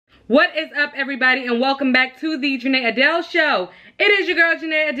What is up, everybody, and welcome back to the Gernae Adele show. It is your girl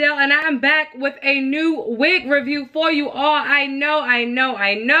Gernae Adele, and I am back with a new wig review for you all. I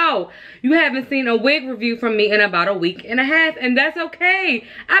know you haven't seen a wig review from me in about a week and a half, and that's okay.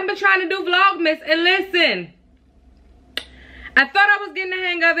 I've been trying to do Vlogmas, and listen, I thought I was getting the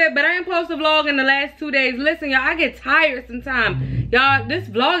hang of it, but I ain't posted a vlog in the last 2 days. Listen, y'all, I get tired sometimes. Y'all, this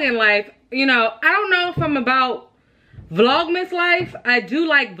vlogging life, you know, I don't know if I'm about Vlogmas life. I do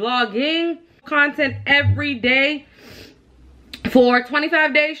like vlogging content every day for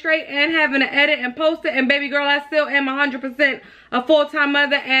 25 days straight and having to edit and post it. And baby girl, I still am 100% a full-time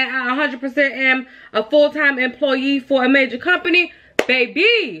mother, and I 100% am a full-time employee for a major company.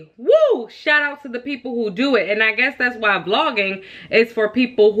 Baby, woo! Shout out to the people who do it. And I guess that's why vlogging is for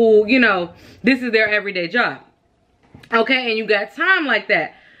people who, you know, this is their everyday job. Okay, and you got time like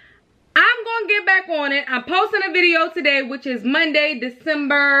that. I'm gonna get back on it. I'm posting a video today, which is Monday,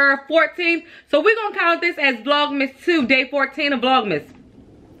 December 14th. So we're gonna count this as Vlogmas 2, day 14 of Vlogmas.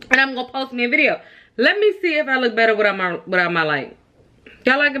 And I'm gonna post me a video. Let me see if I look better without my light.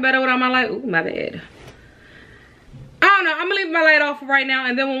 Y'all like it better without my light? Ooh, my bad. I don't know. I'm gonna leave my light off right now,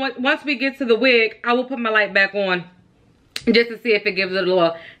 and then once we get to the wig, I will put my light back on just to see if it gives it a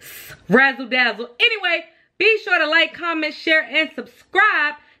little razzle dazzle. Anyway, be sure to like, comment, share, and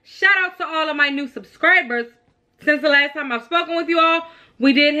subscribe. Shout out to all of my new subscribers. Since the last time I've spoken with you all,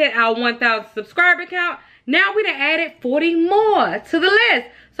 we did hit our 1,000 subscriber count. Now we done added 40 more to the list.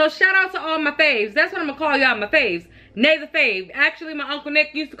 So shout out to all my faves. That's what I'm gonna call y'all, my faves. Nay the Fave. Actually, my Uncle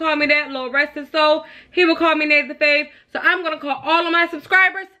Nick used to call me that, Lord rest his soul. He would call me Nay the Fave. So I'm gonna call all of my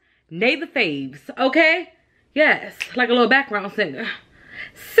subscribers Nay the Faves, okay? Yes, like a little background singer.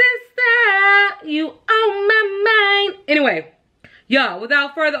 Sister, you on my mind. Anyway, y'all,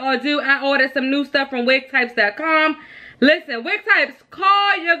 without further ado, I ordered some new stuff from wigtypes.com. Listen, wig types,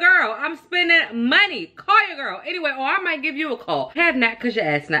 call your girl. I'm spending money. Call your girl. Anyway, or I might give you a call. Have not, because your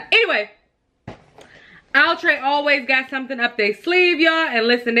ass not. Anyway, Outre always got something up their sleeve, y'all. And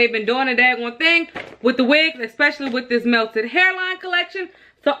listen, they've been doing a daggone thing with the wigs, especially with this melted hairline collection.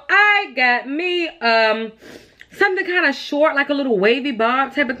 So I got me something kind of short, like a little wavy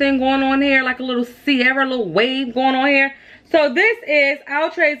bob type of thing going on here, like a little Sierra, little wave going on here. So this is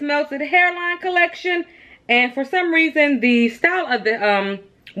Outre's melted hairline collection, and for some reason the style of the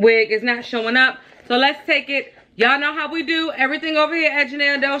wig is not showing up. So let's take it. Y'all know how we do. Everything over here at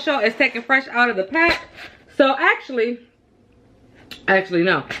Gernae Adele show is taken fresh out of the pack. So actually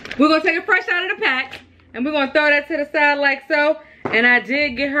no. We're gonna take it fresh out of the pack, and we're gonna throw that to the side like so. And I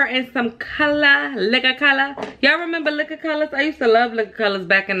did get her in some color, liquor color. Y'all remember liquor colors? I used to love liquor colors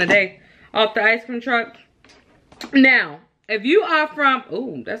back in the day off the ice cream truck. Now, if you are from,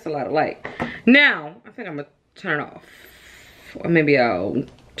 ooh, that's a lot of light. Now, I think I'm gonna turn it off. Or maybe I'll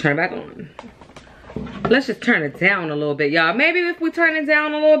turn it back on. Let's just turn it down a little bit, y'all. Maybe if we turn it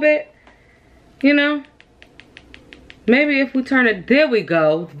down a little bit, you know. Maybe if we turn it, there we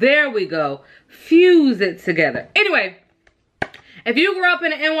go. There we go. Fuse it together. Anyway, if you grew up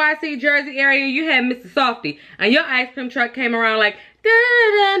in the NYC, Jersey area, you had Mr. Softy, and your ice cream truck came around like, you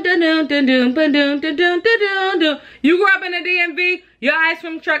grew up in the DMV, your ice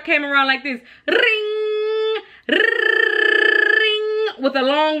cream truck came around like this, ring, ring, with a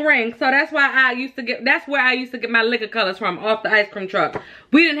long ring. So that's why that's where I used to get my liquor colors from, off the ice cream truck.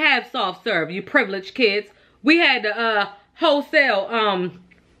 We didn't have soft serve, you privileged kids. We had the wholesale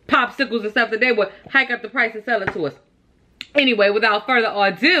popsicles and stuff that they would hike up the price and sell it to us. Anyway, without further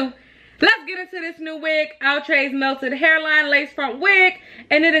ado, let's get into this new wig, Outre's melted hairline lace front wig,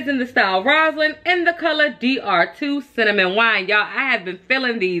 and it is in the style Roselyn in the color DR2 Cinnamon Wine. Y'all, I have been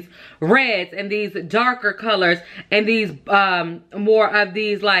feeling these reds and these darker colors and these more of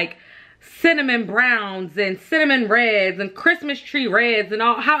these like cinnamon browns and cinnamon reds and Christmas tree reds and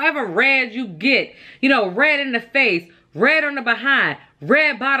all, however red you get. You know, red in the face, red on the behind,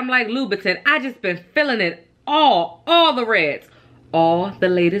 red bottom like Louboutin. I just been feeling it all the reds. All the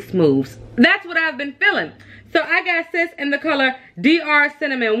latest moves. That's what I've been feeling. So I got sis in the color DR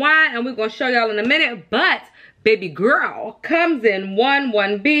Cinnamon Wine, and we're gonna show y'all in a minute. But baby girl comes in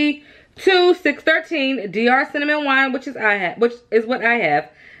 1B 613 DR Cinnamon Wine, which is what I have.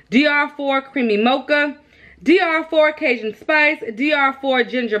 DR4 Creamy Mocha, DR4 Cajun Spice, DR4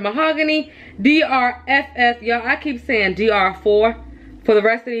 Ginger Mahogany, DRFF. Y'all, I keep saying DR4 for the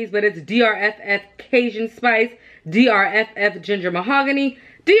rest of these, but it's DRFF Cajun Spice, DRFF Ginger Mahogany,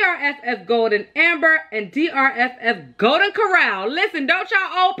 DRFF Golden Amber, and DRFF Golden Corral. Listen, don't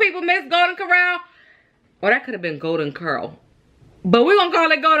y'all old people miss Golden Corral? Or that could have been Golden Curl. But we're gonna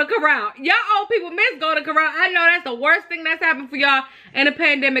call it Golden Corral. Y'all old people miss Golden Corral. I know that's the worst thing that's happened for y'all in the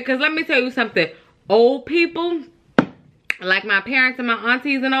pandemic. Because let me tell you something. Old people, like my parents and my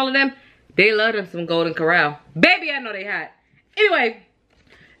aunties and all of them, they love them some Golden Corral. Baby, I know they hot. Anyway,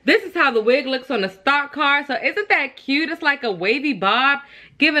 this is how the wig looks on the start card. So isn't that cute? It's like a wavy bob,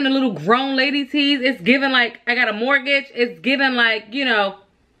 giving a little grown lady tease. It's giving like, I got a mortgage. It's giving like, you know,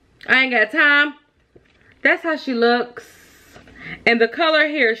 I ain't got time. That's how she looks. And the color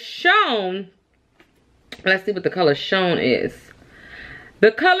here shown, let's see what the color shown is.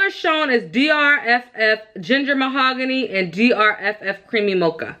 The color shown is DRFF Ginger Mahogany and DRFF Creamy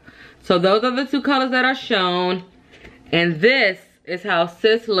Mocha. So those are the two colors that are shown. And this is how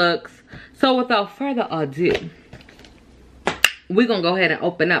sis looks. So without further ado, we're going to go ahead and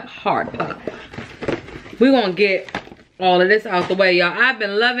open up Hard Pop. We're going to get all of this out the way, y'all. I've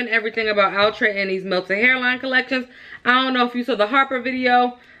been loving everything about Outre and these Melted Hairline collections. I don't know if you saw the Harper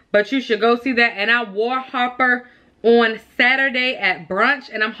video, but you should go see that. And I wore Harper on Saturday at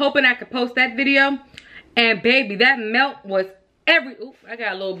brunch, and I'm hoping I could post that video. And baby, that melt was ooh, I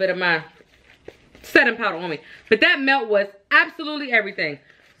got a little bit of my setting powder on me. But that melt was absolutely everything.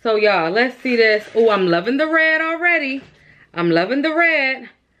 So y'all, let's see this. Oh, I'm loving the red already. I'm loving the red.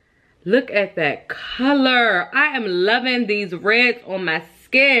 Look at that color. I am loving these reds on my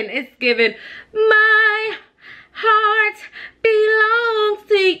skin. It's giving my heart belongs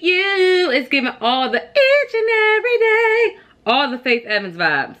to you. It's giving all the each and every day. All the Faith Evans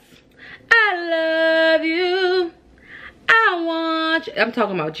vibes. I love you. I want you. I'm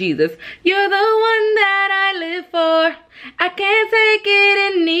talking about Jesus. You're the one that I live for. I can't take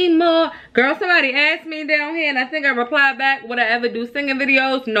it anymore. Girl, somebody asked me down here and I think I replied back, would I ever do singing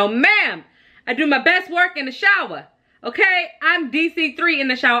videos? No, ma'am. I do my best work in the shower. Okay? I'm DC3 in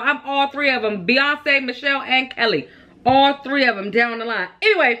the shower. I'm all three of them. Beyonce, Michelle, and Kelly. All three of them down the line.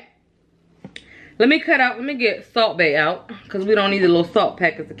 Anyway, let me get Salt Bae out because we don't need the little salt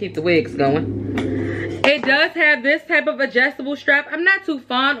packets to keep the wigs going. It does have this type of adjustable strap. I'm not too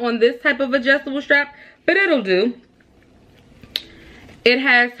fond on this type of adjustable strap, but it'll do. It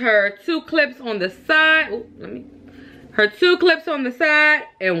has her two clips on the side. Ooh, her two clips on the side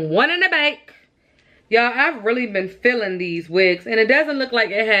and one in the back. Y'all, I've really been feeling these wigs, and it doesn't look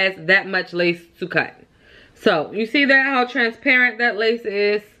like it has that much lace to cut. So, you see that, how transparent that lace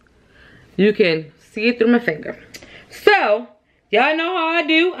is? You can see it through my finger. So, y'all know how I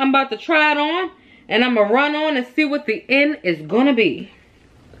do. I'm about to try it on, and I'm going to run on and see what the end is going to be.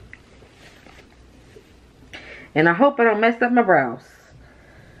 And I hope I don't mess up my brows,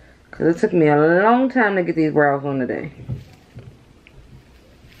 because it took me a long time to get these brows on today.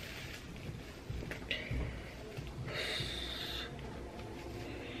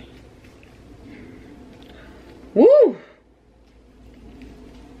 Woo!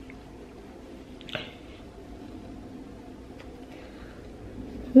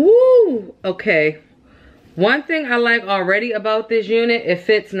 Woo! Okay. One thing I like already about this unit, it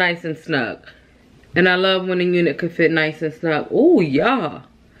fits nice and snug. And I love when a unit can fit nice and snug. Ooh, yeah.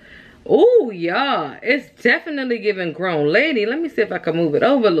 Ooh, yeah. It's definitely giving grown lady. Let me see if I can move it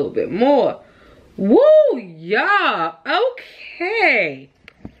over a little bit more. Woo, yeah. Okay.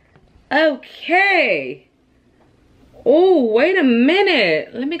 Okay. Oh, wait a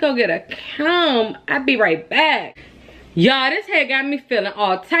minute. Let me go get a comb. I'll be right back. Y'all, this hair got me feeling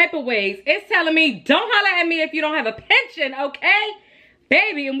all type of ways. It's telling me, don't holler at me if you don't have a pension, okay?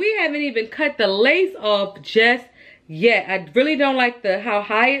 Baby, and we haven't even cut the lace off just yet. I really don't like how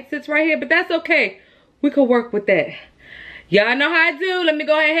high it sits right here, but that's okay. We could work with that. Y'all know how I do. Let me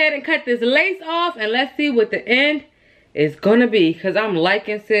go ahead and cut this lace off, and let's see what the end is gonna be, because I'm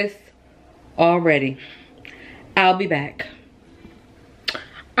liking sis already. I'll be back.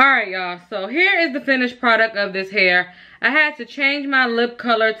 Alright, y'all, so here is the finished product of this hair. I had to change my lip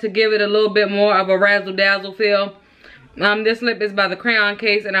color to give it a little bit more of a razzle dazzle feel. This lip is by the Crayon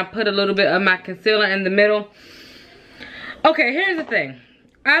Case, and I put a little bit of my concealer in the middle. Okay, here's the thing.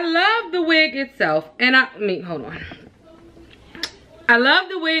 I love the wig itself, and hold on. I love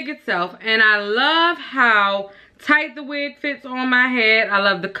the wig itself, and I love how tight the wig fits on my head. I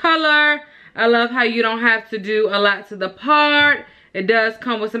love the color. I love how you don't have to do a lot to the part. It does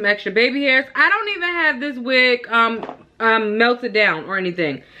come with some extra baby hairs. I don't even have this wig melted down or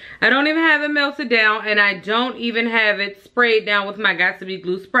anything. I don't even have it melted down, and I don't even have it sprayed down with my Got2b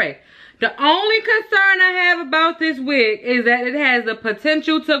glue spray. The only concern I have about this wig is that it has the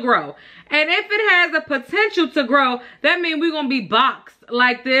potential to grow. And if it has the potential to grow, that means we're going to be boxed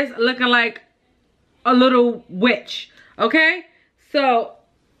like this, looking like a little witch. Okay? So,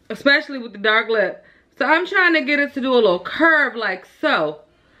 especially with the dark lip. So I'm trying to get it to do a little curve like so.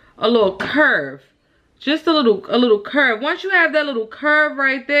 A little curve. Just a little curve. Once you have that little curve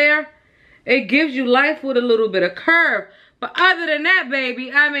right there, it gives you life with a little bit of curve. But other than that,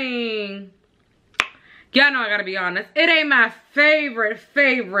 baby, I mean, y'all know I gotta be honest. It ain't my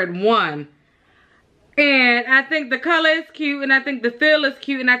favorite one. And I think the color is cute, and I think the feel is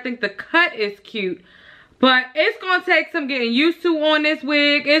cute, and I think the cut is cute. But it's gonna take some getting used to on this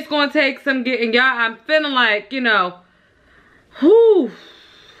wig. It's gonna take some getting, y'all, I'm feeling like, you know, whew.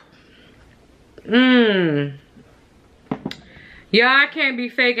 Yeah, I can't be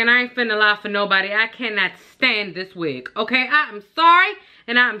fake, and I ain't finna lie for nobody. I cannot stand this wig, okay? I am sorry,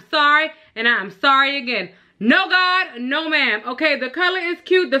 and I'm sorry, and I'm sorry again. No God, no ma'am. Okay, the color is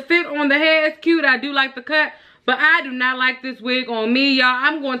cute. The fit on the hair is cute. I do like the cut, but I do not like this wig on me, y'all.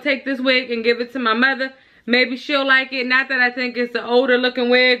 I'm going to take this wig and give it to my mother. Maybe she'll like it. Not that I think it's an older looking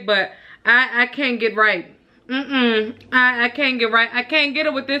wig, but I can't get right. I can't get right. I can't get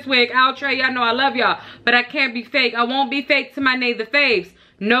it with this wig. Outre, y'all know I love y'all, but I can't be fake. I won't be fake to my name, the Faves.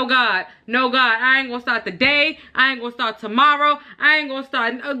 No God, no God. I ain't gonna start today. I ain't gonna start tomorrow. I ain't gonna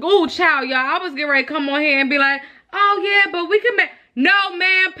start. Ooh, child, y'all. I was getting ready to come on here and be like, oh yeah, but we can make. No,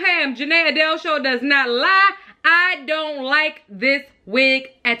 ma'am, Pam. Gernae Adele show does not lie. I don't like this wig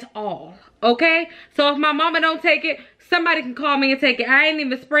at all. Okay? So if my mama don't take it, somebody can call me and take it. I ain't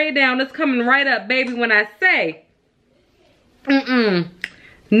even spray it down. It's coming right up, baby, when I say.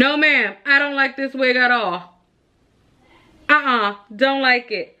 No, ma'am. I don't like this wig at all. Don't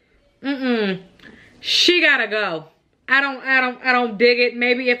like it. She gotta go. I don't dig it.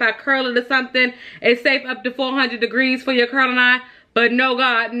 Maybe if I curl it or something, it's safe up to 400 degrees for your curling iron. But no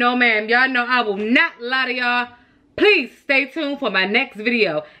God, no ma'am. Y'all know I will not lie to y'all. Please stay tuned for my next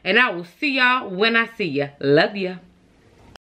video. And I will see y'all when I see ya. Love ya.